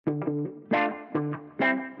Welcome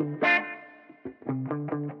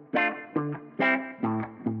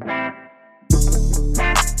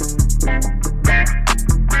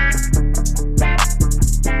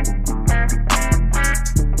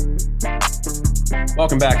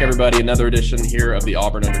back, everybody. Another edition here of the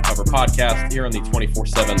Auburn Undercover podcast here on the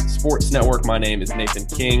 24/7 Sports Network. My name is Nathan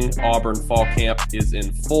King. Auburn fall camp is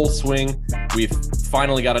in full swing. We've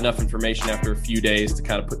finally got enough information after a few days to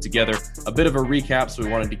kind of put together a bit of a recap. So we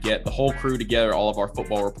wanted to get the whole crew together. All of our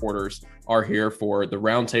football reporters are here for the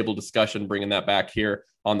roundtable discussion, bringing that back here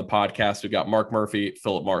on the podcast. We've got Mark Murphy,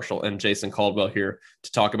 Philip Marshall, and Jason Caldwell here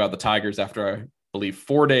to talk about the Tigers after, I believe,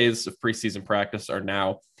 4 days of preseason practice are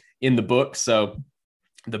now in the book. So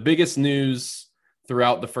the biggest news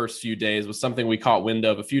throughout the first few days was something we caught wind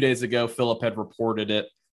of a few days ago. Philip had reported it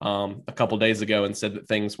a couple days ago and said that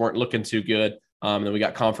things weren't looking too good. And then we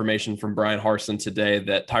got confirmation from Brian Harsin today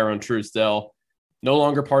that Tyrone Truesdell, no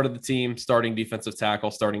longer part of the team, starting defensive tackle,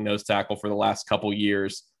 starting nose tackle for the last couple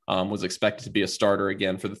years, was expected to be a starter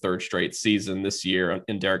again for the third straight season this year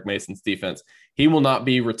in Derek Mason's defense. He will not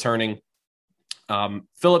be returning.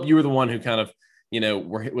 Philip, you were the one who kind of,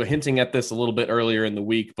 we're hinting at this a little bit earlier in the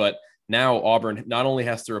week, but now Auburn not only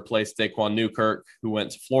has to replace Daquan Newkirk, who went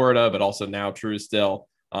to Florida, but also now Truesdell,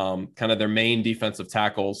 kind of their main defensive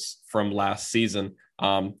tackles from last season.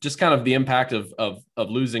 Just kind of the impact of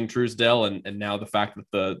losing Truesdell and now the fact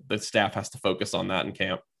that the staff has to focus on that in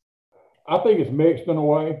camp. I think it's mixed in a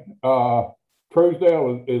way.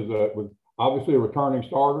 Truesdell was obviously a returning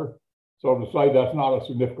starter, so to say that's not a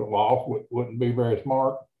significant loss wouldn't be very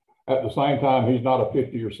smart. At the same time, he's not a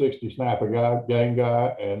 50 or 60 snap game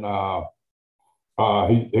guy, and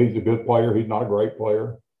he's a good player. He's not a great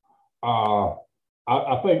player.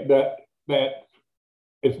 I think that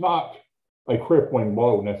it's not a crippling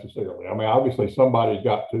blow necessarily. I mean, obviously somebody's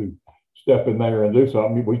got to step in there and do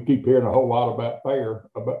something. We keep hearing a whole lot about Fair,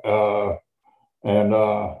 and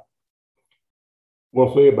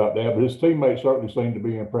we'll see about that. But his teammates certainly seem to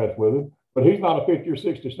be impressed with him. But he's not a 50 or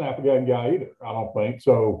 60 snap a game guy either, I don't think.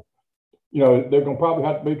 So, they're going to probably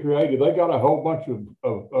have to be creative. They got a whole bunch of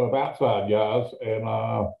outside guys, and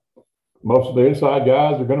most of the inside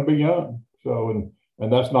guys are going to be young. So,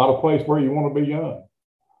 and that's not a place where you want to be young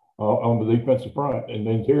on the defensive front and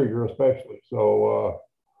the interior especially. So,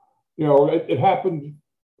 it happened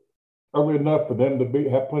early enough for them to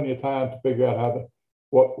have plenty of time to figure out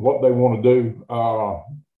what they want to do.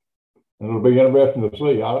 And it'll be interesting to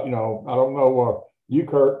see. I don't know.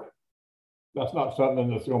 Newkirk, that's not something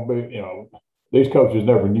that's going to be, these coaches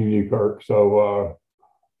never knew Newkirk, so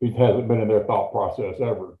he hasn't been in their thought process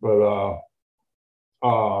ever.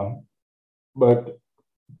 But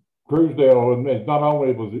Truesdell, and not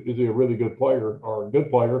only is he a really good player or a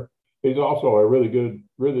good player, he's also a really good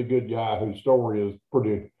guy whose story is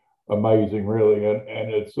pretty amazing, really.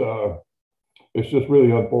 And it's just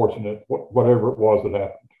really unfortunate, whatever it was that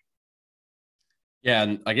happened. Yeah,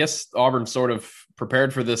 and I guess Auburn sort of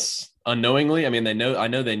prepared for this unknowingly. I mean, I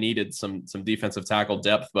know they needed some defensive tackle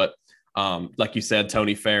depth, but like you said,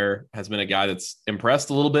 Tony Fair has been a guy that's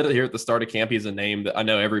impressed a little bit here at the start of camp. He's a name that I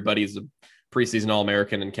know everybody's a preseason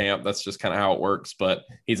All-American in camp. That's just kind of how it works, but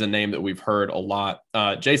he's a name that we've heard a lot.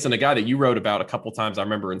 Jason, a guy that you wrote about a couple times, I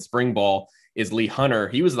remember in spring ball, is Lee Hunter.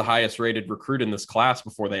 He was the highest rated recruit in this class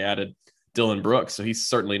before they added Dylan Brooks, so he's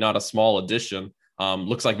certainly not a small addition.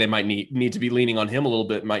 Looks like they might need to be leaning on him a little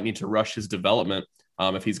bit, might need to rush his development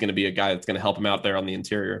if he's going to be a guy that's going to help him out there on the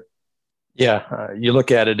interior. Yeah, you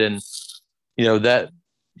look at it and,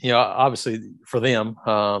 obviously for them,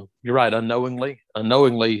 you're right, unknowingly,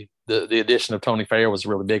 the addition of Tony Fair was a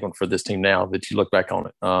really big one for this team now that you look back on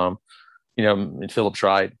it. And Philip's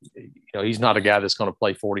right. He's not a guy that's going to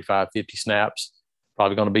play 45, 50 snaps,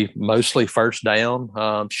 probably going to be mostly first down,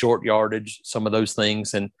 short yardage, some of those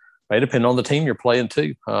things. And may depend on the team you're playing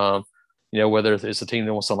too. Whether it's a team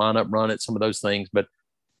that wants to line up, run it, some of those things. But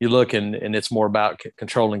you look and it's more about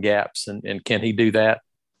controlling gaps and can he do that?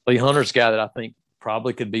 Lee Hunter's a guy that I think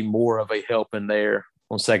probably could be more of a help in there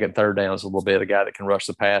on second, third downs a little bit, a guy that can rush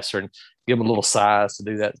the passer and give him a little size to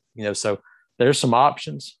do that. So there's some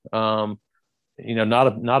options. Not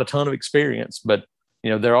a ton of experience, but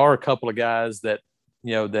there are a couple of guys that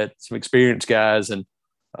some experienced guys and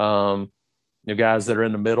guys that are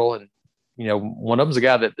in the middle. And, one of them's a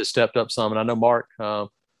guy that stepped up some. And I know Mark,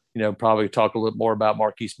 probably talk a little more about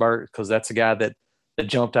Marquise Burke because that's a guy that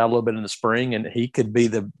jumped out a little bit in the spring, and he could be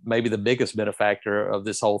maybe the biggest benefactor of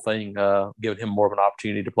this whole thing, giving him more of an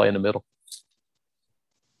opportunity to play in the middle.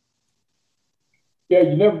 Yeah,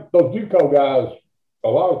 those JUCO guys, a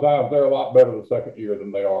lot of times they're a lot better the second year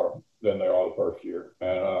than they are the first year.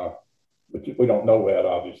 And but we don't know that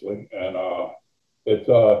obviously. And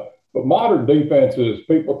but modern defenses,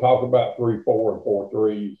 people talk about 3-4 and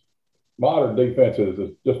 4-3s. Modern defenses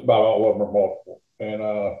is just about all of them are multiple,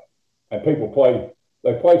 and people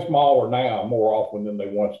play smaller now more often than they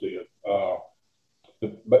once did.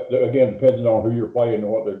 But again, depending on who you're playing and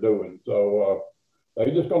what they're doing. So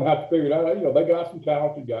they're just going to have to figure it out. You know, they got some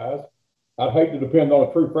talented guys. I'd hate to depend on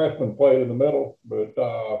a true freshman playing in the middle, but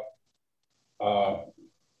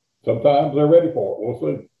sometimes they're ready for it. We'll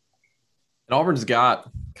see. And Auburn's got,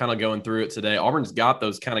 kind of going through it today, Auburn's got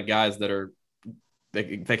those kind of guys that are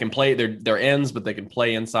they can play their ends, but they can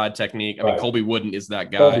play inside technique. I mean, Colby Wooden is that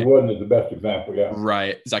guy. Colby Wooden is the best example, yeah.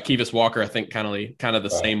 Right. Zacchaeus Walker, I think, kind of the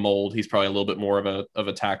same mold. He's probably a little bit more of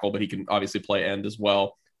a tackle, but he can obviously play end as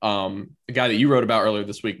well. The guy that you wrote about earlier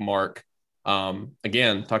this week, Mark,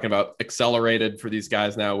 again, talking about accelerated for these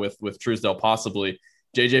guys now with Truesdale possibly.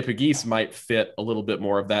 JJ Pegues might fit a little bit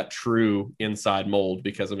more of that true inside mold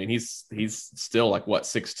because, I mean, he's still like,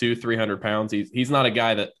 6'2", 300 pounds. He's not a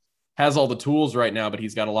guy that has all the tools right now, but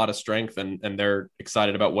he's got a lot of strength, and they're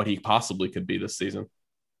excited about what he possibly could be this season.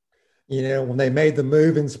 You know, when they made the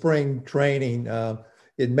move in spring training,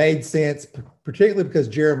 it made sense, particularly because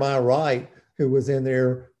Jeremiah Wright, who was in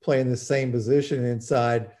there playing the same position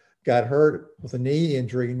inside, got hurt with a knee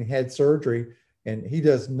injury and had surgery, and he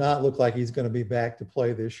does not look like he's going to be back to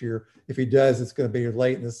play this year. If he does, it's going to be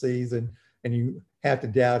late in the season, and you have to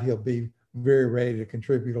doubt he'll be very ready to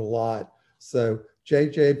contribute a lot. So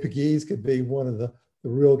JJ Pegues could be one of the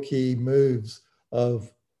real key moves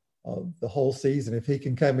of the whole season if he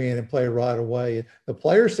can come in and play right away. And the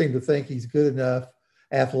players seem to think he's good enough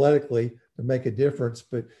athletically to make a difference.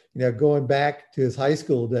 But, you know, going back to his high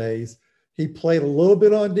school days, he played a little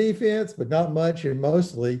bit on defense, but not much, and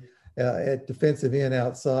mostly at defensive end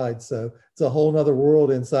outside. So it's a whole nother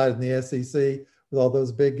world inside in the SEC with all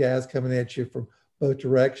those big guys coming at you from both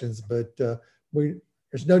directions. But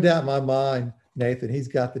there's no doubt in my mind, Nathan, he's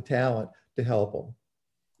got the talent to help them.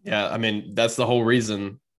 Yeah, I mean, that's the whole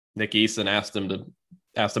reason Nick Eason asked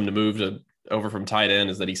him to move over from tight end,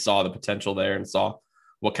 is that he saw the potential there and saw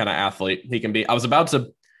what kind of athlete he can be. I was about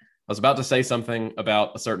to say something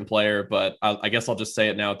about a certain player, but I guess I'll just say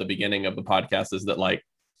it now at the beginning of the podcast, is that, like,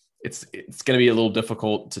 it's going to be a little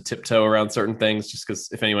difficult to tiptoe around certain things, just because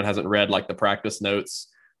if anyone hasn't read like the practice notes,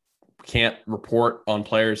 can't report on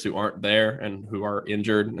players who aren't there and who are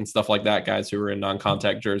injured and stuff like that, guys who are in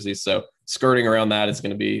non-contact jerseys. So skirting around that is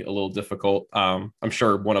going to be a little difficult. I'm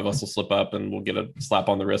sure one of us will slip up and we'll get a slap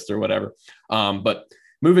on the wrist or whatever. But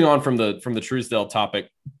moving on from the Truesdale topic,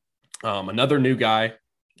 another new guy,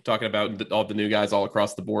 talking about all the new guys all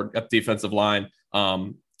across the board at the defensive line.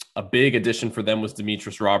 A big addition for them was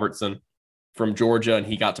Demetrius Robertson from Georgia, and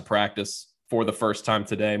he got to practice for the first time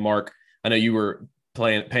today. Mark, I know you were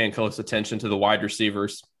paying close attention to the wide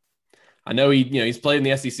receivers. I know he's played in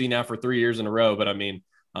the SEC now for 3 years in a row, but I mean,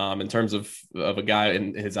 in terms of a guy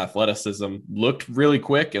in his athleticism, looked really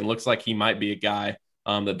quick and looks like he might be a guy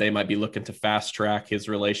that they might be looking to fast track his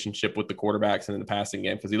relationship with the quarterbacks and in the passing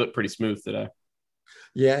game, because he looked pretty smooth today.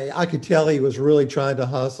 Yeah, I could tell he was really trying to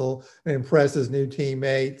hustle and impress his new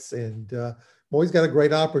teammates. And he's got a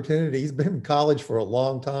great opportunity. He's been in college for a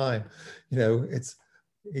long time. You know,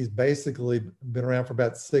 he's basically been around for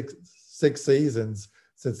about six seasons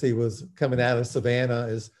since he was coming out of Savannah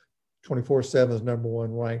as 24/7's number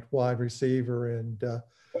one ranked wide receiver. And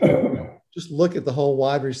just look at the whole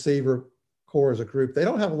wide receiver core as a group. They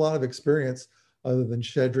don't have a lot of experience other than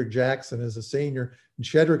Shedrick Jackson as a senior. And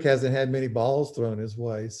Shedrick hasn't had many balls thrown his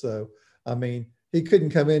way. So, I mean, he couldn't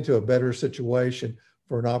come into a better situation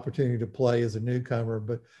for an opportunity to play as a newcomer.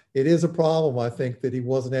 But it is a problem, I think, that he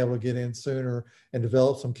wasn't able to get in sooner and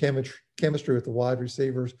develop some chemistry with the wide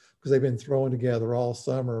receivers, because they've been throwing together all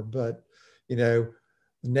summer. But, you know,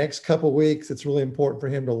 the next couple of weeks, it's really important for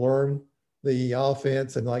him to learn the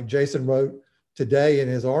offense. And like Jason wrote today in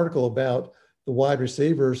his article about the wide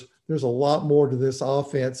receivers, there's a lot more to this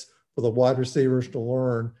offense for the wide receivers to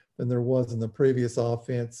learn than there was in the previous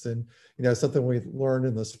offense. And, you know, something we learned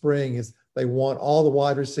in the spring is they want all the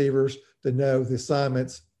wide receivers to know the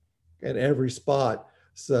assignments at every spot.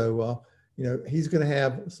 So, you know, he's going to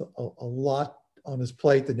have a lot on his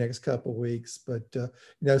plate the next couple of weeks. But, you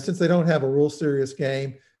know, since they don't have a real serious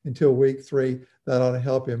game until week 3, that ought to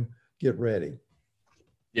help him get ready.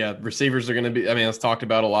 Yeah, receivers are going to be, I mean, it's talked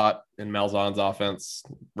about a lot in Malzahn's offense.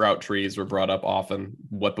 Route trees were brought up often,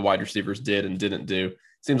 what the wide receivers did and didn't do.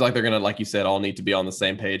 Seems like they're going to, like you said, all need to be on the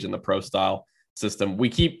same page in the pro style system.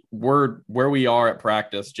 We're where we are at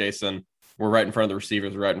practice, Jason. we're right in front of the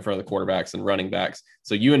receivers, we're right in front of the quarterbacks and running backs.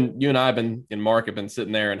 So you and I and Mark have been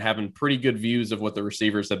sitting there and having pretty good views of what the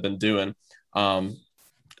receivers have been doing.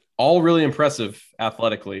 All really impressive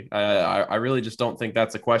athletically. I really just don't think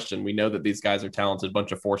that's a question. We know that these guys are talented,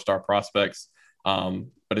 bunch of 4-star prospects,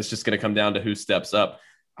 but it's just going to come down to who steps up.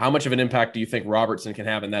 How much of an impact do you think Robertson can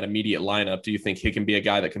have in that immediate lineup? Do you think he can be a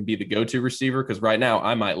guy that can be the go-to receiver? Because right now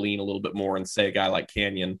I might lean a little bit more and say a guy like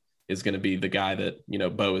Canyon is going to be the guy that,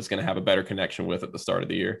 Bo is going to have a better connection with at the start of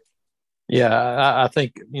the year. Yeah, I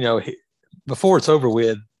think, before it's over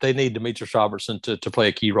with, they need Demetrius Robertson to play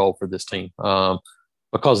a key role for this team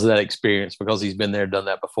because of that experience, because he's been there, done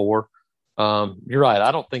that before. You're right.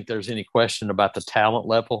 I don't think there's any question about the talent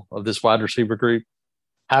level of this wide receiver group,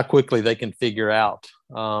 how quickly they can figure out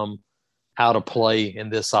how to play in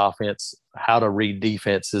this offense, how to read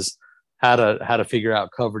defenses, how to figure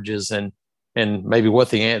out coverages and maybe what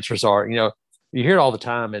the answers are. You hear it all the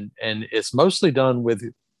time, and it's mostly done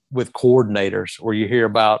with coordinators, where you hear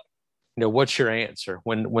about, what's your answer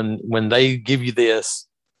when they give you this,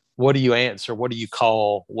 what do you answer? What do you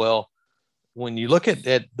call? Well, when you look at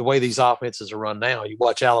the way these offenses are run now, you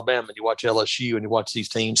watch Alabama and you watch LSU and you watch these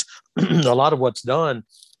teams, a lot of what's done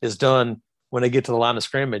is done when they get to the line of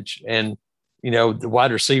scrimmage, and, the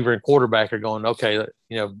wide receiver and quarterback are going, okay,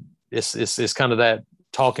 it's kind of that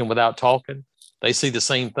talking without talking. They see the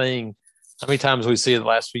same thing. How many times we see in the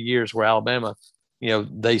last few years where Alabama,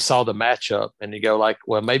 they saw the matchup and you go like,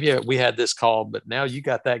 well, maybe we had this call, but now you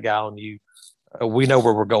got that guy on you. We know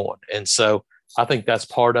where we're going. And so I think that's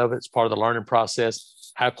part of it. It's part of the learning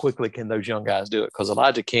process. How quickly can those young guys do it? Because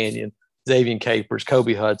Elijah Canyon, Xavier Capers,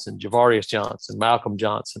 Kobe Hudson, Javarius Johnson, Malcolm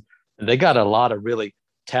Johnson, and they got a lot of really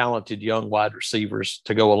talented young wide receivers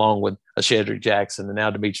to go along with a Shedrick Jackson and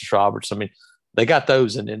now Demetrius Roberts. I mean, they got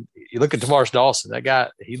those. And then you look at Tavares Dawson, that guy,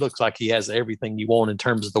 he looks like he has everything you want in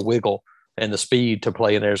terms of the wiggle and the speed to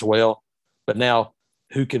play in there as well. But now,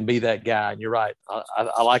 who can be that guy? And you're right.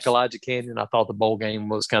 I like Elijah Canyon. I thought the bowl game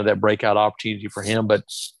was kind of that breakout opportunity for him. But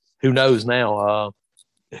who knows now?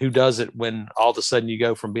 Who does it when all of a sudden you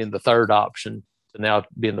go from being the third option to now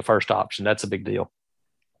being the first option? That's a big deal.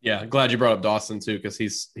 Yeah, glad you brought up Dawson too, because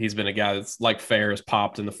he's been a guy that's like Fair has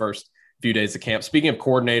popped in the first few days of camp. Speaking of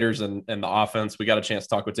coordinators and the offense, we got a chance to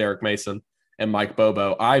talk with Derek Mason and Mike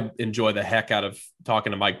Bobo. I enjoy the heck out of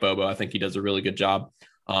talking to Mike Bobo. I think he does a really good job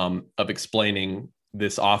of explaining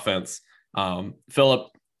this offense. Philip,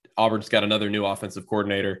 Auburn's got another new offensive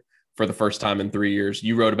coordinator for the first time in 3 years.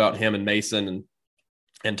 You wrote about him and Mason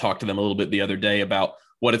and talked to them a little bit the other day about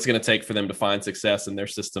what it's going to take for them to find success in their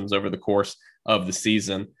systems over the course of the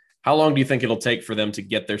season. How long do you think it'll take for them to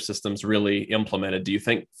get their systems really implemented? Do you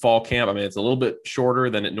think fall camp, I mean, it's a little bit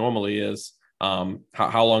shorter than it normally is.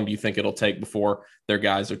 How long do you think it'll take before their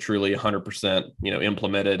guys are truly 100%,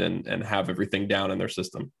 implemented and have everything down in their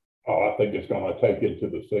system? Oh, I think it's going to take into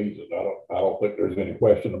the season. I don't think there's any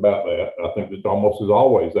question about that. I think it almost is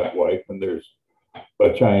always that way when there's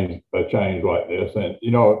a change like this. And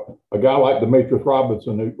a guy like Demetrius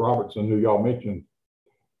Robertson, who y'all mentioned,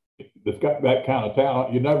 that's got that kind of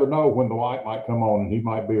talent. You never know when the light might come on, and he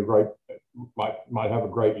might be might have a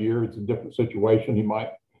great year. It's a different situation. He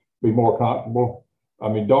might be more comfortable. I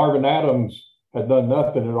mean, Darvin Adams had done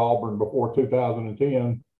nothing at Auburn before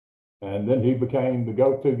 2010. And then he became the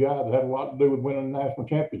go-to guy that had a lot to do with winning the national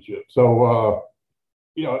championship. So,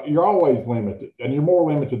 you're always limited, and you're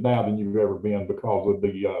more limited now than you've ever been because of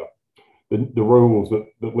the rules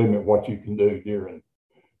that limit what you can do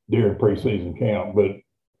during preseason camp. But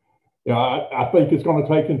I think it's going to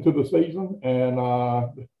take into the season, and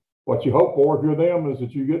what you hope for if you're them is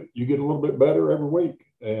that you get a little bit better every week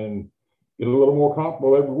and get a little more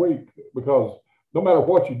comfortable every week, because no matter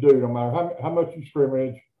what you do, no matter how much you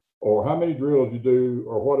scrimmage or how many drills you do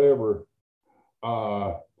or whatever,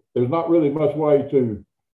 there's not really much way to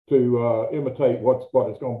imitate what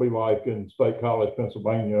it's going to be like in State College,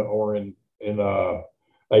 Pennsylvania, or in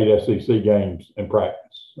 8 SEC games in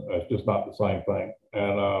practice. It's just not the same thing.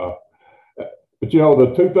 And but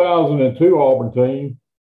the 2002 Auburn team,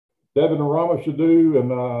 Devin Aramashadu and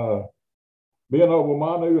Beno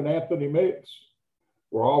Wamanu and Anthony Mix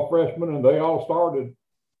were all freshmen, and they all started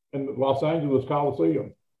in the Los Angeles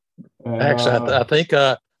Coliseum. And, actually, I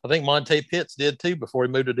think Monte Pitts did too before he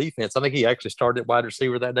moved to defense. I think he actually started at wide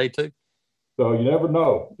receiver that day too. So you never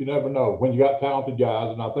know. You never know when you got talented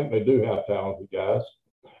guys, and I think they do have talented guys.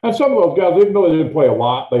 And some of those guys, even though they didn't play a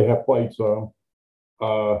lot, they have played some.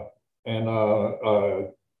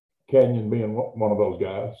 Canyon being one of those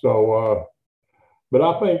guys. So, but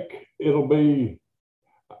I think it'll be.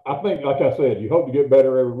 I think, like I said, you hope to get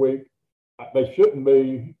better every week. They shouldn't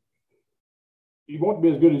be you want to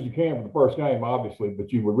be as good as you can for the first game, obviously,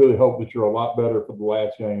 but you would really hope that you're a lot better for the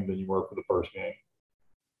last game than you were for the first game.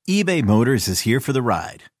 eBay Motors is here for the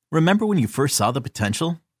ride. Remember when you first saw the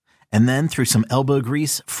potential? And then through some elbow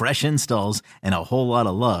grease, fresh installs, and a whole lot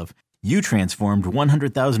of love, you transformed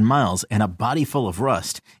 100,000 miles and a body full of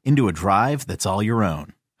rust into a drive that's all your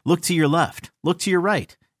own. Look to your left. Look to your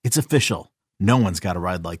right. It's official. No one's got a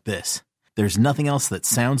ride like this. There's nothing else that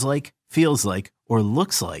sounds like, feels like, or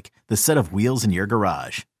looks like the set of wheels in your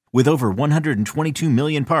garage. With over 122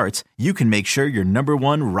 million parts, you can make sure your number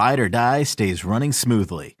one ride or die stays running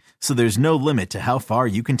smoothly. So there's no limit to how far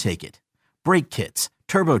you can take it. Brake kits,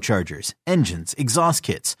 turbochargers, engines, exhaust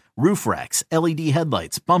kits, roof racks, LED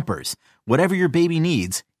headlights, bumpers, whatever your baby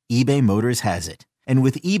needs, eBay Motors has it. And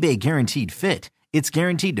with eBay Guaranteed Fit, it's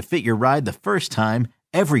guaranteed to fit your ride the first time,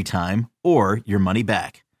 every time, or your money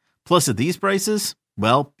back. Plus at these prices,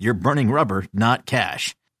 well, you're burning rubber, not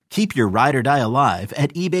cash. Keep your ride or die alive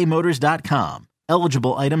at ebaymotors.com.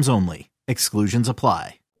 Eligible items only. Exclusions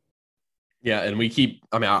apply. Yeah, and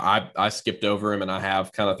I skipped over him, and I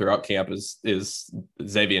have kind of throughout camp is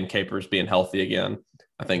Xavier Capers being healthy again.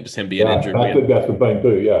 I think just him being injured. I think that's the thing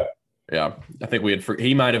too. Yeah. Yeah, I think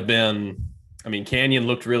he might have been. I mean, Canyon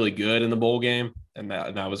looked really good in the bowl game, and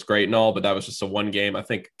that was great and all, but that was just a one game. I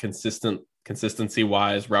think consistency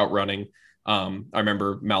wise, route running. I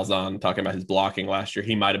remember Malzahn talking about his blocking last year.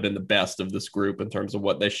 He might have been the best of this group in terms of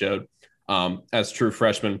what they showed as true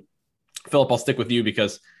freshmen. Philip, I'll stick with you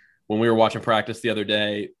because when we were watching practice the other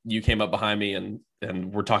day, you came up behind me and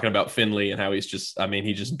we're talking about Finley and how he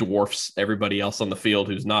just dwarfs everybody else on the field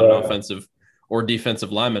who's not an offensive or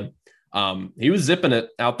defensive lineman. He was zipping it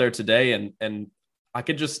out there today, and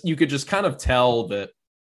you could just kind of tell that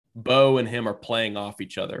Bo and him are playing off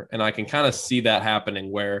each other. And I can kind of see that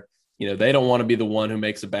happening where, they don't want to be the one who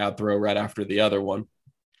makes a bad throw right after the other one.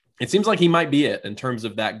 It seems like he might be it in terms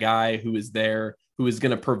of that guy who is there, who is going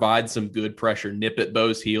to provide some good pressure, nip at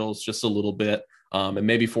Bo's heels just a little bit, and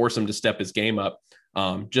maybe force him to step his game up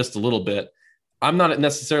just a little bit. I'm not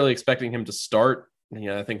necessarily expecting him to start.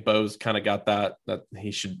 I think Bo's kind of got that he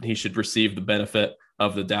should receive the benefit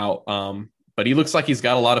of the doubt. But he looks like he's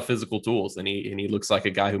got a lot of physical tools, and he looks like a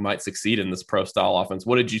guy who might succeed in this pro style offense.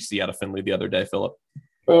 What did you see out of Finley the other day, Philip?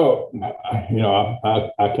 Well, I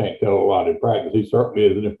can't tell a lot in practice. He certainly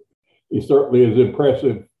is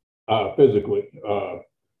impressive physically,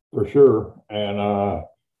 for sure, and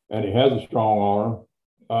he has a strong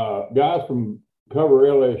arm. Guys from cover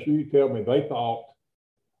LSU tell me they thought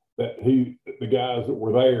that the guys that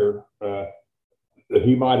were there, that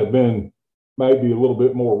he might have been maybe a little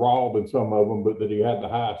bit more raw than some of them, but that he had the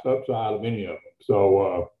highest upside of any of them.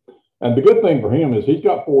 So, and the good thing for him is he's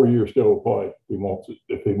got 4 years still to play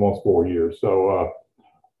if he wants 4 years. So,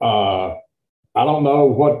 I don't know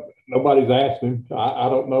what nobody's asked him. I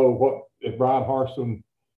don't know if Brian Harsin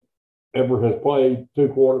ever has played two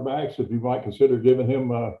quarterbacks, if you might consider giving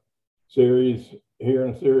him a series here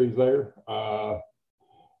and a series there.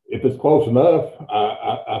 If it's close enough,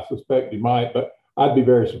 I suspect he might, but I'd be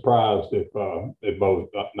very surprised if Bo's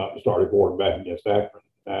not the starting quarterback against Akron.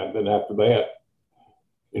 And then after that,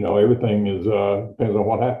 everything depends on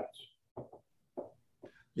what happens.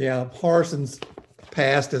 Yeah, Parsons'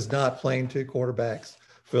 past is not playing two quarterbacks,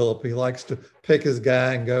 Philip. He likes to pick his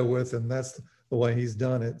guy and go with him. That's the way he's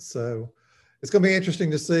done it. So it's going to be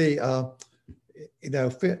interesting to see.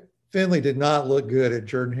 Finley did not look good at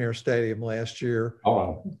Jordan-Hare Stadium last year.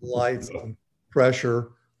 Lights and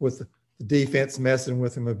pressure with the defense messing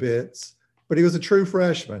with him a bit. But he was a true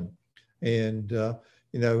freshman. And,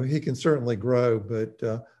 he can certainly grow. But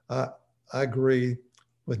I agree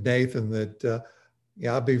with Nathan that,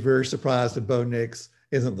 I'd be very surprised if Bo Nix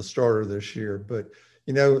isn't the starter this year. But,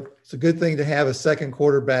 it's a good thing to have a second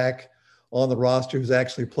quarterback on the roster who's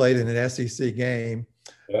actually played in an SEC game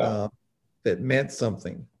that meant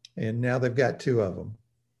something. And now they've got two of them.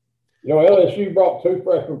 LSU brought two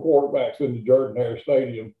freshman quarterbacks into Jordan-Hare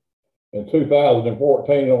Stadium in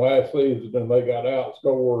 2014 in the last season, and they got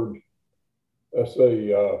outscored,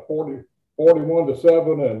 41-7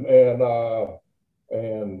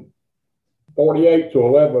 and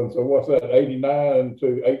 48-11. So what's that,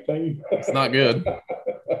 89-18? It's not good.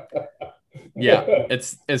 Yeah,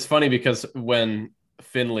 it's funny because when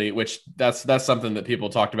Finley, which that's something that people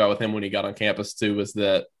talked about with him when he got on campus too, was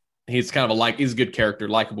that he's kind of he's a good character,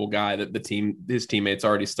 likable guy that his teammates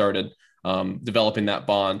already started developing that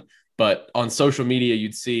bond. But on social media,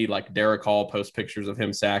 you'd see like Derek Hall post pictures of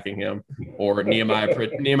him sacking him, or Nehemiah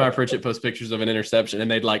Pritchett post pictures of an interception, and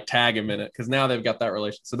they'd tag him in it because now they've got that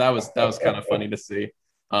relation. So that was kind of funny to see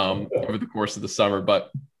over the course of the summer.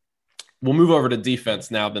 But we'll move over to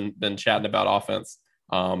defense now, been chatting about offense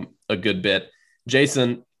a good bit.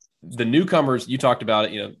 Jason, the newcomers, you talked about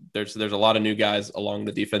it, you know, there's a lot of new guys along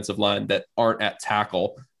the defensive line that aren't at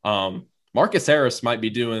tackle. Marcus Harris might be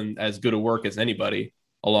doing as good a work as anybody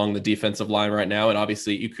along the defensive line right now. And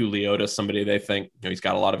obviously Iku Leota, somebody they think, you know, he's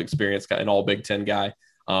got a lot of experience, got an all Big Ten guy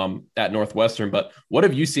at Northwestern. But what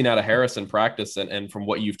have you seen out of Harris in practice and from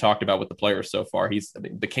what you've talked about with the players so far?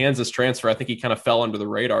 The Kansas transfer, I think he kind of fell under the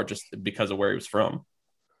radar just because of where he was from.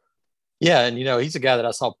 Yeah, and, you know, he's a guy that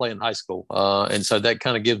I saw play in high school. And so that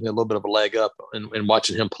kind of gives me a little bit of a leg up in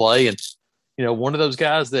watching him play. And, you know, one of those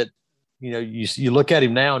guys that, you know, you look at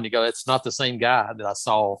him now and you go, it's not the same guy that I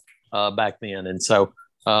saw back then. And so,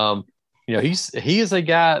 you know, he is a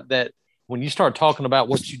guy that when you start talking about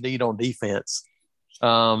what you need on defense,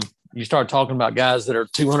 you start talking about guys that are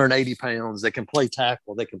 280 pounds, that can play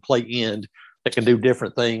tackle, that can play end, that can do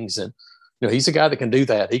different things. And, you know, he's a guy that can do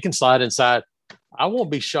that. He can slide inside. I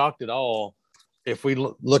won't be shocked at all if we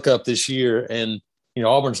look up this year and, you know,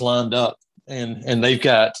 Auburn's lined up and they've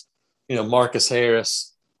got, you know, Marcus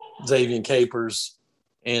Harris, Xavier Capers,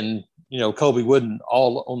 and, you know, Colby Wooden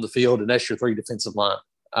all on the field, and that's your 3 defensive line.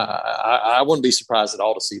 I wouldn't be surprised at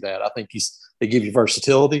all to see that. I think they give you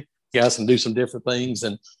versatility. Guys can do some different things.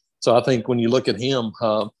 And so I think when you look at him,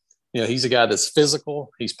 you know, he's a guy that's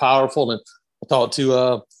physical, he's powerful. And I talked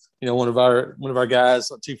to, you know, one of our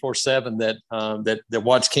guys on 247 that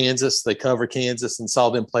watched Kansas, they cover Kansas and saw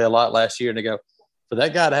them play a lot last year. And they go, for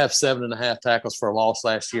that guy to have 7.5 tackles for a loss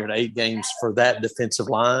last year in 8 games for that defensive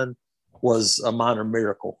line was a minor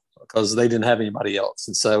miracle because they didn't have anybody else.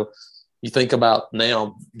 And so you think about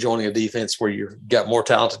now joining a defense where you've got more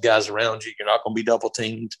talented guys around you. You're not going to be double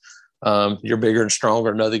teamed. You're bigger and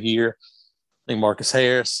stronger another year. I think Marcus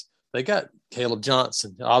Harris, they got Caleb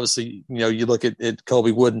Johnson. Obviously, you know, you look at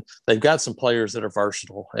Colby Wooden, they've got some players that are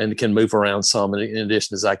versatile and can move around some in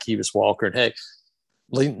addition to Zykevis Walker. And heck,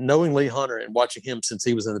 knowing Lee Hunter and watching him since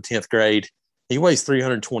he was in the 10th grade, he weighs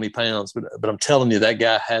 320 pounds, but I'm telling you, that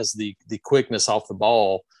guy has the quickness off the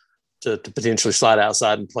ball to potentially slide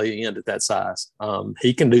outside and play end at that size.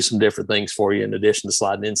 He can do some different things for you in addition to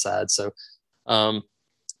sliding inside. So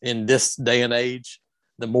in this day and age,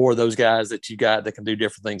 the more of those guys that you got that can do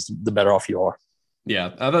different things, the better off you are.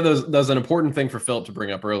 Yeah, I thought that was an important thing for Philip to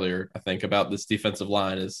bring up earlier, I think, about this defensive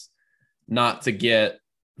line is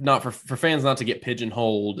for fans not to get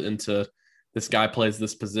pigeonholed into this guy plays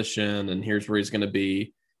this position and here's where he's going to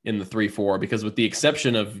be in the 3-4, because with the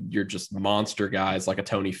exception of your just monster guys like a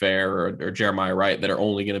Tony Fair or Jeremiah Wright that are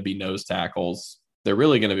only going to be nose tackles, they're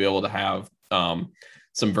really going to be able to have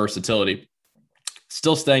some versatility.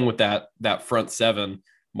 Still staying with that front seven,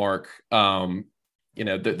 Mark, you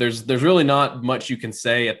know, there's really not much you can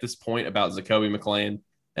say at this point about Zacoby McClain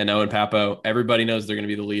and Owen Papo. Everybody knows they're going to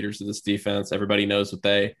be the leaders of this defense. Everybody knows what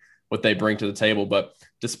they bring to the table. But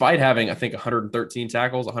despite having, I think, 113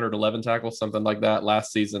 tackles, 111 tackles, something like that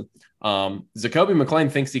last season, Zacoby McClain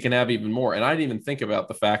thinks he can have even more. And I didn't even think about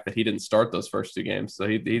the fact that he didn't start those first 2 games. So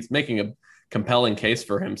he's making a compelling case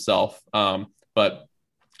for himself. But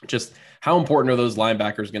just how important are those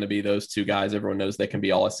linebackers going to be, those 2 guys? Everyone knows they can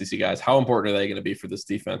be all SEC guys. How important are they going to be for this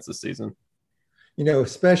defense this season? You know,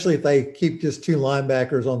 especially if they keep just 2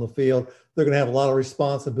 linebackers on the field, they're going to have a lot of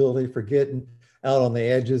responsibility for getting out on the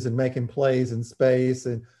edges and making plays in space.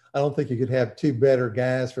 And I don't think you could have 2 better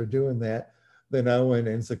guys for doing that than Owen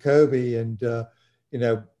and Zacoby. And, you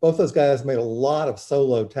know, both those guys made a lot of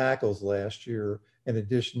solo tackles last year in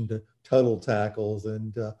addition to total tackles.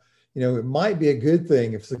 And, you know, it might be a good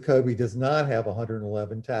thing if Zacoby does not have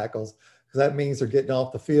 111 tackles, because that means they're getting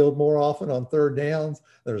off the field more often on 3rd downs.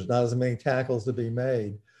 There's not as many tackles to be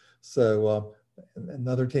made. So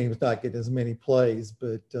another team is not getting as many plays.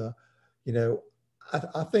 But, you know,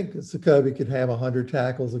 I think Zacoby could have 100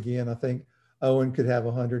 tackles again. I think Owen could have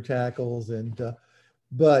 100 tackles.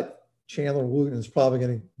 But Chandler Wooten is probably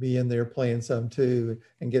going to be in there playing some too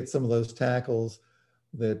and get some of those tackles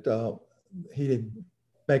that he didn't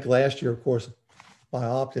make last year, of course, by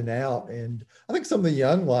opting out. And I think some of the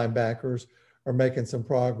young linebackers are making some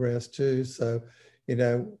progress too. So, you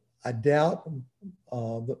know, I doubt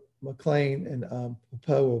McClain and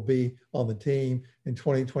Poe will be on the team in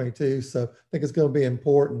 2022. So I think it's going to be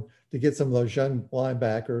important to get some of those young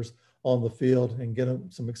linebackers on the field and get them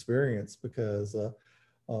some experience because,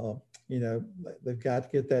 you know, they've got to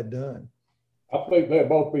get that done. I think they'll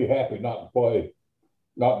both be happy not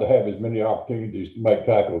to have as many opportunities to make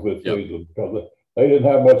tackles this season because they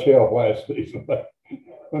didn't have much help last season.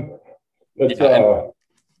 It's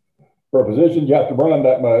for a position you have to run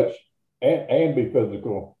that much and be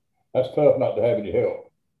physical. That's tough not to have any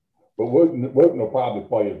help. But Wooten will probably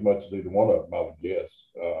play as much as either one of them, I would guess.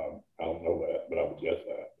 I don't know that, but I would guess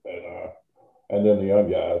that. And then the young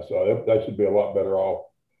guys. So they should be a lot better off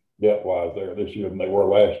depth-wise there this year than they were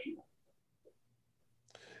last year.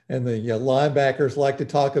 And the linebackers like to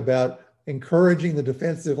talk about encouraging the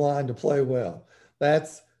defensive line to play well.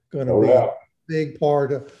 That's going to be a big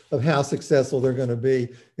part of how successful they're going to be.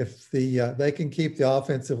 If they can keep the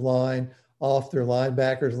offensive line off their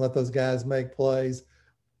linebackers and let those guys make plays,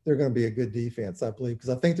 they're going to be a good defense, I believe, because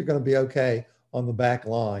I think they're going to be okay on the back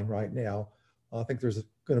line right now. I think there's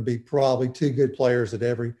going to be probably 2 good players at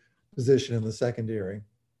every position in the secondary.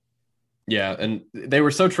 Yeah, and they were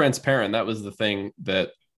so transparent. That was the thing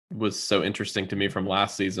that was so interesting to me from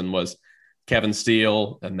last season was Kevin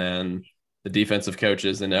Steele and then the defensive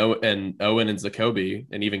coaches and Owen and Zacoby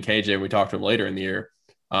and even KJ, when we talked to him later in the year,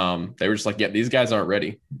 they were just like, yeah, these guys aren't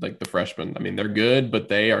ready. Like the freshmen. I mean, they're good, but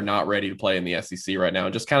they are not ready to play in the SEC right now.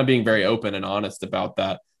 And just kind of being very open and honest about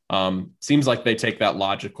that. Seems like they take that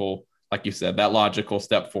logical, like you said, that logical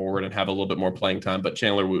step forward and have a little bit more playing time, but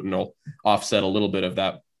Chandler Wooten will offset a little bit of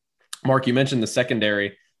that. Mark, you mentioned the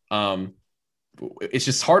secondary. It's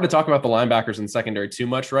just hard to talk about the linebackers in secondary too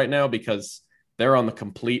much right now because they're on the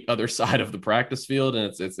complete other side of the practice field.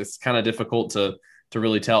 And it's kind of difficult to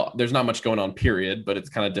really tell. There's not much going on, period, but it's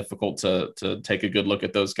kind of difficult to take a good look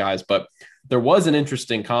at those guys. But there was an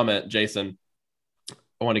interesting comment, Jason.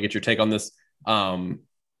 I want to get your take on this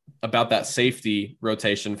about that safety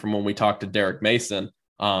rotation from when we talked to Derek Mason.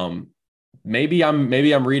 Maybe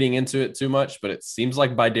I'm reading into it too much, but it seems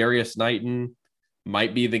like Darius Knighton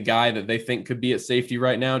might be the guy that they think could be at safety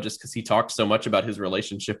right now, just because he talked so much about his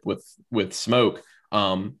relationship with Smoke.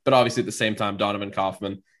 But obviously at the same time, Donovan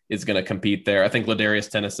Kaufman is going to compete there. I think Ladarius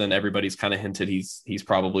Tennyson, everybody's kind of hinted he's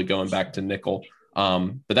probably going back to nickel.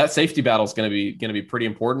 But that safety battle is going to be pretty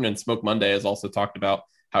important. And Smoke Monday has also talked about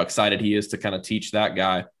how excited he is to kind of teach that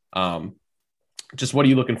guy. Just what are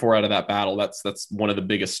you looking for out of that battle? That's one of the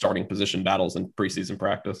biggest starting position battles in preseason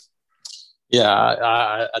practice. Yeah,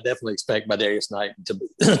 I definitely expect Darius Knight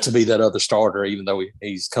to be that other starter, even though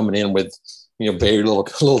he's coming in with very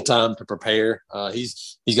little time to prepare.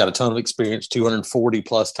 He's got a ton of experience, 240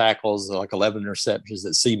 plus tackles, like 11 interceptions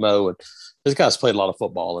at SEMO, and this guy's played a lot of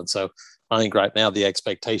football. And so I think right now the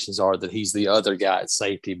expectations are that he's the other guy at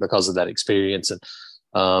safety because of that experience. And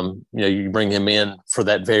you bring him in for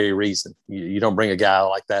that very reason. You don't bring a guy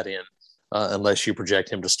like that in unless you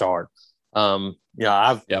project him to start.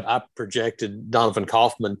 I've projected Donovan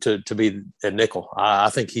Kaufman to be a nickel. I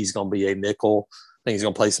think he's going to be a nickel. I think he's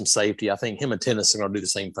going to play some safety. I think him and Tennis are going to do the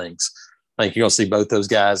same things. I think you're going to see both those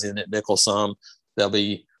guys in at nickel some. There'll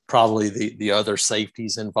be probably the other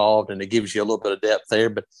safeties involved, and it gives you a little bit of depth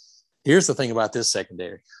there. But here's the thing about this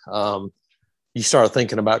secondary. You start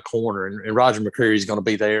thinking about corner, and Roger McCreary is going to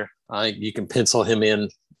be there. I think you can pencil him in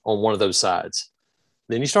on one of those sides.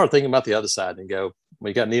 Then you start thinking about the other side and go,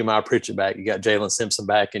 you got Nehemiah Pritchett back, you got Jalen Simpson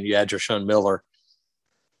back, and you add Rashawn Miller.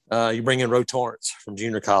 You bring in Roe Torrance from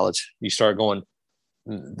junior college. You start going,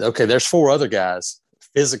 okay, there's 4 other guys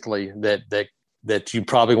physically that you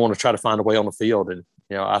probably want to try to find a way on the field. And,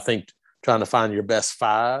 I think trying to find your best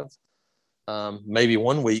 5, maybe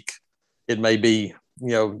one week it may be,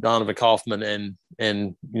 Donovan Kaufman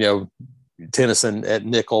and Tennyson at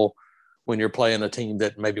nickel when you're playing a team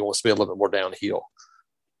that maybe wants to be a little bit more downhill.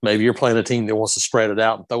 Maybe you're playing a team that wants to spread it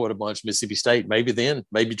out and throw it a bunch. Mississippi State, maybe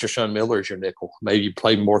Rashawn Miller is your nickel. Maybe you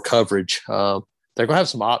play more coverage. They're going to have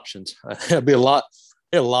some options. There'll be a lot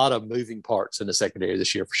of moving parts in the secondary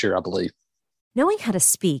this year for sure, I believe. Knowing how to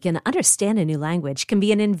speak and understand a new language can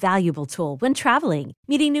be an invaluable tool when traveling,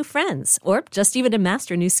 meeting new friends, or just even to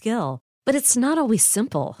master a new skill. But it's not always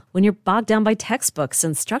simple when you're bogged down by textbooks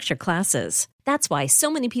and structured classes. That's why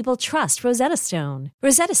so many people trust Rosetta Stone.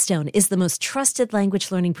 Rosetta Stone is the most trusted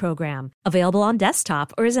language learning program, available on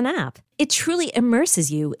desktop or as an app. It truly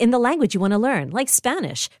immerses you in the language you want to learn, like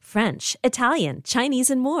Spanish, French, Italian,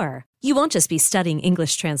 Chinese, and more. You won't just be studying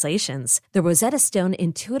English translations. The Rosetta Stone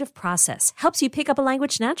intuitive process helps you pick up a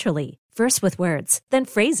language naturally, first with words, then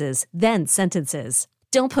phrases, then sentences.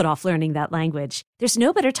 Don't put off learning that language. There's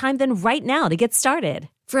no better time than right now to get started.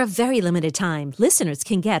 For a very limited time, listeners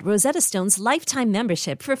can get Rosetta Stone's lifetime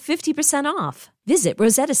membership for 50% off. Visit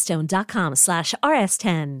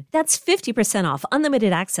rosettastone.com/rs10. That's 50% off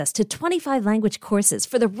unlimited access to 25 language courses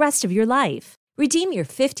for the rest of your life. Redeem your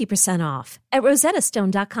 50% off at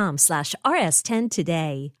rosettastone.com/rs10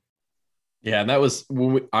 today. Yeah, and that was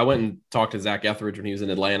when I went and talked to Zach Etheridge when he was in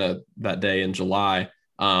Atlanta that day in July.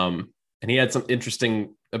 And he had some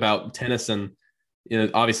interesting about Tennyson.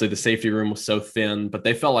 Obviously the safety room was so thin, but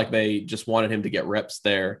they felt like they just wanted him to get reps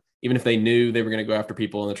there. even if they knew they were going to go after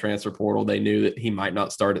people in the transfer portal, they knew that he might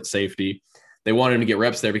not start at safety. They wanted him to get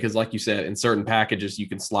reps there because, like you said, in certain packages, you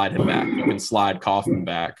can slide him back. You can slide Kaufman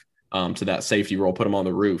back to that safety role, put him on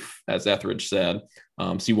the roof, as Etheridge said.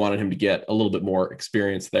 So you wanted him to get a little bit more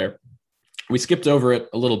experience there. We skipped over it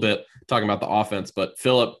a little bit talking about the offense, but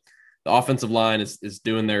Philip, the offensive line is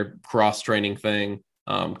doing their cross-training thing.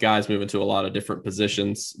 Guys moving to a lot of different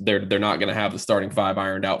positions. They're not going to have the starting five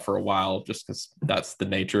ironed out for a while just because that's the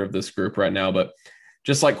nature of this group right now. But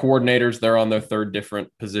just like coordinators, they're on their third different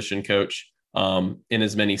position coach in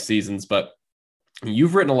as many seasons. But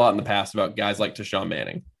you've written a lot in the past about guys like Tashawn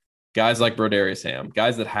Manning, guys like Brodarius Ham,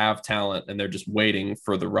 guys that have talent and they're just waiting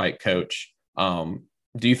for the right coach.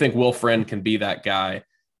 Do you think Will Friend can be that guy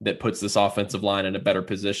that puts this offensive line in a better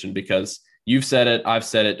position? Because you've said it, I've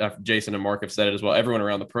said it, Jason and Mark have said it as well. Everyone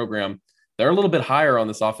around the program, they're a little bit higher on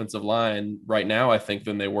this offensive line right now, I think,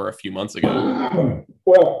 than they were a few months ago.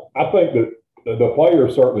 Well, I think that the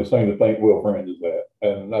players certainly seem to think Will Friend is that,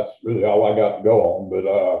 and that's really all I got to go on. But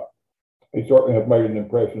he certainly has made an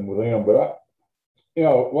impression with them. But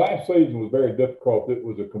last season was very difficult. It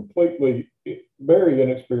was a completely very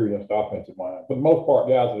inexperienced offensive line. For the most part,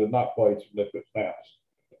 guys that had not played significant snaps,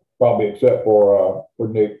 probably except for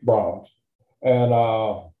Nick Brahms. And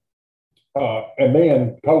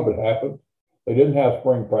then COVID happened. They didn't have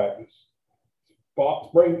spring practice.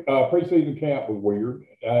 Preseason camp was weird,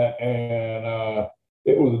 and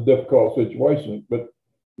it was a difficult situation. But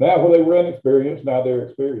now, when they were inexperienced, now they're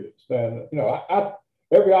experienced. And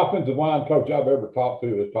every offensive line coach I've ever talked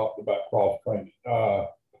to has talked about cross training.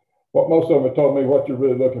 What most of them have told me, what you're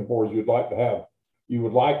really looking for is you would like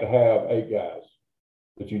to have 8 guys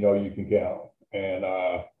that you can count on.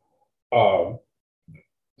 And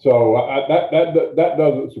so that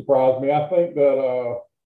doesn't surprise me. I think that,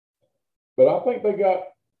 but I think they got,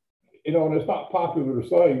 and it's not popular to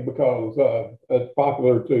say because it's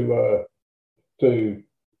popular to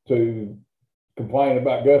complain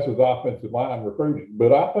about Gus's offensive line recruiting.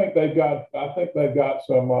 But I think they've got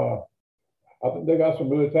some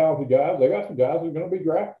really talented guys. They got some guys who are going to be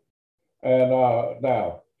drafted. And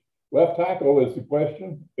now, left tackle is the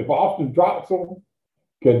question. If Austin Troxell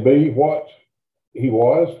can be what he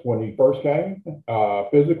was when he first came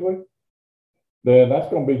physically, then that's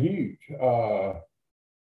going to be huge.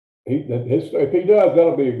 If he does,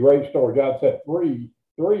 that'll be a great story. God's had three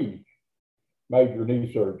major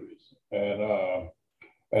knee surgeries,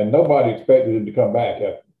 and nobody expected him to come back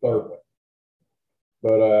after the third one.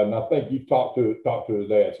 But and I think you've talked to his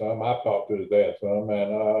dad some. I've talked to his dad some,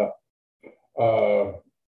 and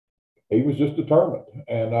he was just determined.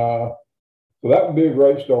 And so that would be a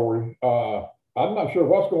great story. I'm not sure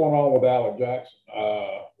what's going on with Alec Jackson.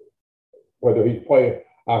 Whether he's playing,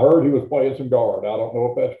 I heard he was playing some guard. I don't know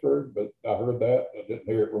if that's true, but I heard that. I didn't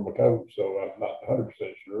hear it from a coach, so I'm not 100%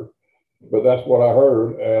 sure. But that's what I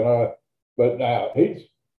heard. And but now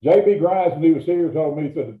J.B. Grimes, when he was here, told me,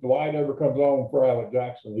 he said if the light ever comes on for Alec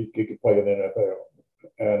Jackson, he could play in the NFL.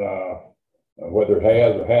 And whether it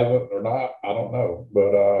has or hasn't or not, I don't know.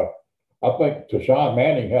 But I think Tashawn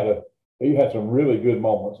Manning had some really good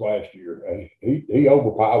moments last year. And he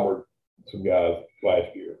overpowered some guys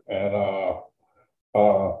last year. And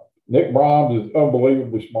Nick Brahms is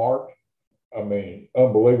unbelievably smart. I mean,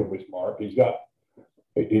 unbelievably smart. He's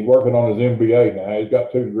working on his MBA now. He's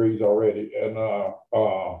got 2 degrees already, and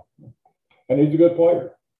he's a good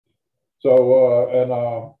player. So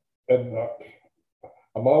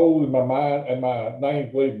I'm old in my mind, and my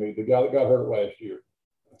name's leaving me. The guy that got hurt last year,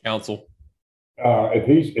 Council. If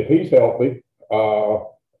he's healthy,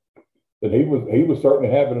 then he was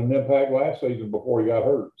certainly having an impact last season before he got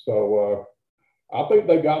hurt. So I think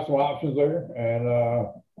they got some options there, and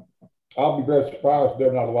I'll be very surprised if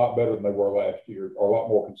they're not a lot better than they were last year, or a lot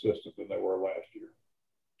more consistent than they were last year.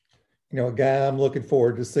 A guy I'm looking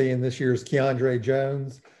forward to seeing this year is Keandre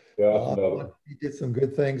Jones. Yeah, that's another one. He did some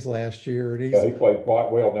good things last year. And he played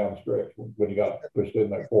quite well down the stretch when he got pushed in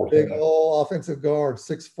that fourth. Big old offensive guard,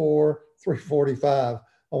 6'4", 345. I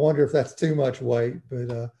wonder if that's too much weight,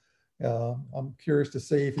 but I'm curious to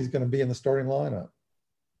see if he's going to be in the starting lineup.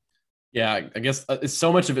 Yeah, I guess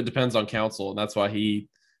so much of it depends on Council, and that's why he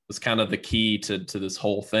was kind of the key to this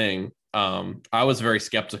whole thing. I was very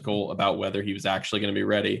skeptical about whether he was actually going to be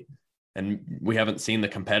ready, and we haven't seen the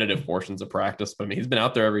competitive portions of practice, but I mean, he's been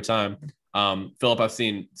out there every time. Philip, I've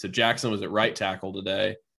seen, so Jackson was at right tackle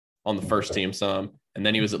today on the first team some, and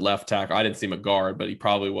then he was at left tackle. I didn't see him at guard, but he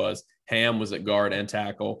probably was. Ham was at guard and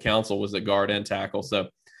tackle. Council was at guard and tackle. So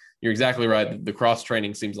you're exactly right. The cross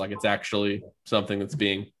training seems like it's actually something that's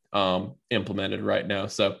being implemented right now.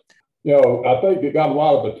 So, I think it got a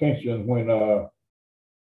lot of attention when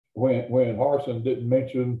when Harsin didn't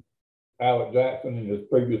mention Alex Jackson in his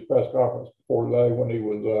previous press conference before today when he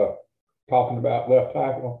was talking about left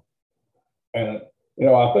tackle. And,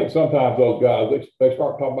 I think sometimes those guys, they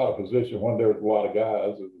start talking about a position when there's a lot of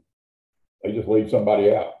guys and they just leave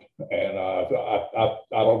somebody out. And so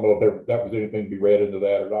I don't know if that was anything to be read into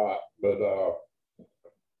that or not,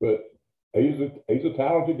 but he's a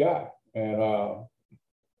talented guy. And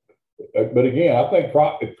but again, I think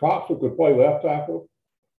if Troxel could play left tackle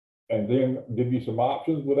and then give you some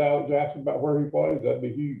options with Alex Jackson about where he plays, that'd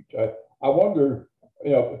be huge. I wonder, I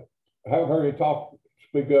haven't heard any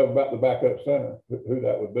speak about the backup center, who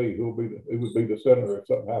that would be, who would be the center if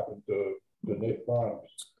something happened to Nick Grimes.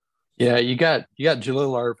 Yeah, you got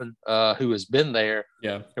Jalil Irvin, who has been there.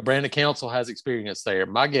 Yeah, Brandon Council has experience there.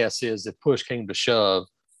 My guess is if push came to shove,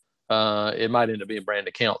 it might end up being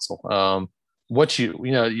Brandon Council.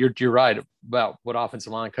 You're right about what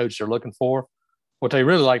offensive line coaches are looking for. What they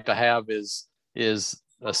really like to have is a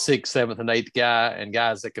 6th, 7th, and 8th guy and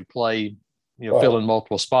guys that could play, fill in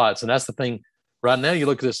multiple spots. And that's the thing. Right now, you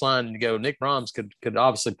look at this line and you go, Nick Grimes could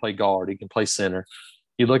obviously play guard. He can play center.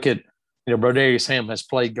 You look at, Brodarius Ham has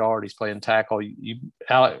played guard. He's playing tackle.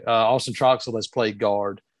 Austin Troxel has played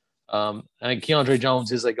guard. I think Keandre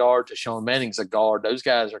Jones is a guard. Deshaun Manning's a guard. Those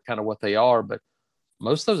guys are kind of what they are, but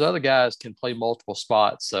most of those other guys can play multiple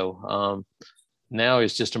spots. So now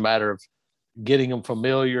it's just a matter of getting them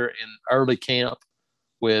familiar in early camp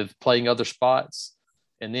with playing other spots.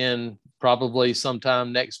 And then probably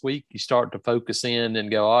sometime next week, you start to focus in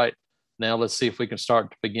and go, all right, now let's see if we can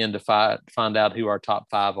start to begin to find out who our top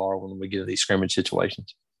 5 are when we get to these scrimmage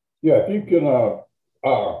situations. Yeah, if you can, a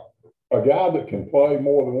guy that can play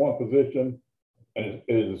more than one position and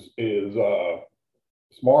is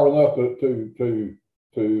smart enough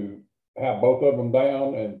to have both of them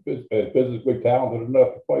down and physically talented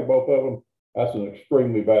enough to play both of them, that's an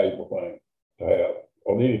extremely valuable thing to have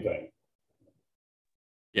on anything.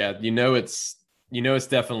 Yeah, it's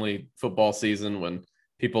definitely football season when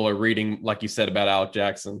people are reading, like you said about Alex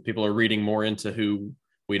Jackson, people are reading more into who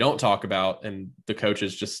we don't talk about, and the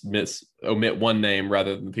coaches just omit one name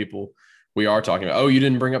rather than the people we are talking about. Oh, you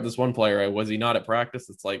didn't bring up this one player. Was he not at practice?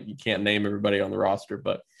 It's like you can't name everybody on the roster,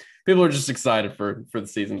 but people are just excited for the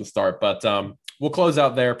season to start. But we'll close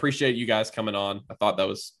out there. Appreciate you guys coming on. I thought that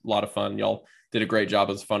was a lot of fun. Y'all did a great job.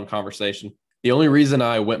 It was a fun conversation. The only reason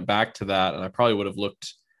I went back to that, and I probably would have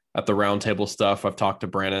looked at the roundtable stuff, I've talked to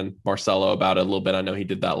Brandon Marcello about it a little bit. I know he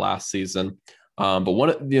did that last season. But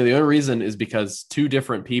the only reason is because 2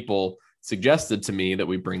 different people suggested to me that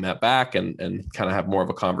we bring that back and kind of have more of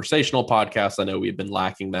a conversational podcast. I know we've been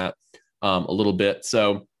lacking that a little bit.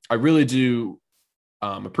 So I really do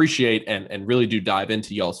appreciate and really do dive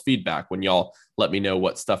into y'all's feedback when y'all let me know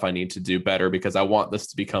what stuff I need to do better, because I want this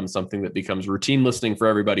to become something that becomes routine listening for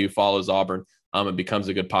everybody who follows Auburn and becomes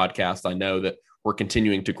a good podcast. I know that we're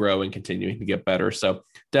continuing to grow and continuing to get better. So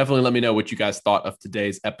definitely let me know what you guys thought of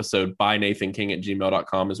today's episode. By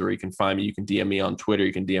NathanKing@gmail.com is where you can find me. You can DM me on Twitter.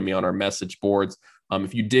 You can DM me on our message boards.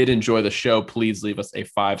 If you did enjoy the show, please leave us a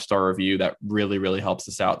 5-star review. That really, really helps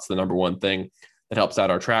us out. It's the number one thing that helps out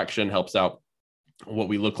our traction, helps out what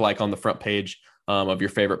we look like on the front page of your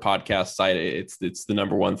favorite podcast site. It's the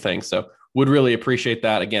number one thing. So would really appreciate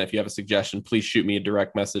that. Again, if you have a suggestion, please shoot me a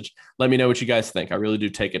direct message. Let me know what you guys think. I really do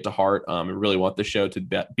take it to heart. I really want the show to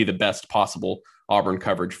be the best possible Auburn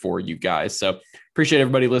coverage for you guys. So appreciate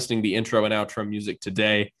everybody listening. The intro and outro music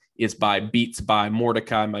today is by Beats by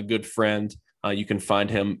Mordecai, my good friend. You can find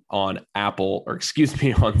him on on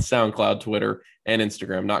SoundCloud, Twitter, and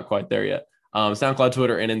Instagram. Not quite there yet. SoundCloud,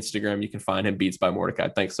 Twitter, and Instagram. You can find him, Beats by Mordecai.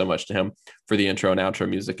 Thanks so much to him for the intro and outro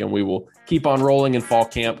music. And we will keep on rolling in fall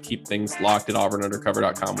camp. Keep things locked at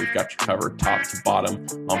auburnundercover.com. We've got you covered top to bottom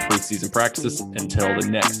on preseason practices. Until the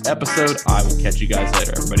next episode, I will catch you guys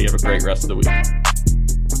later. Everybody have a great rest of the week.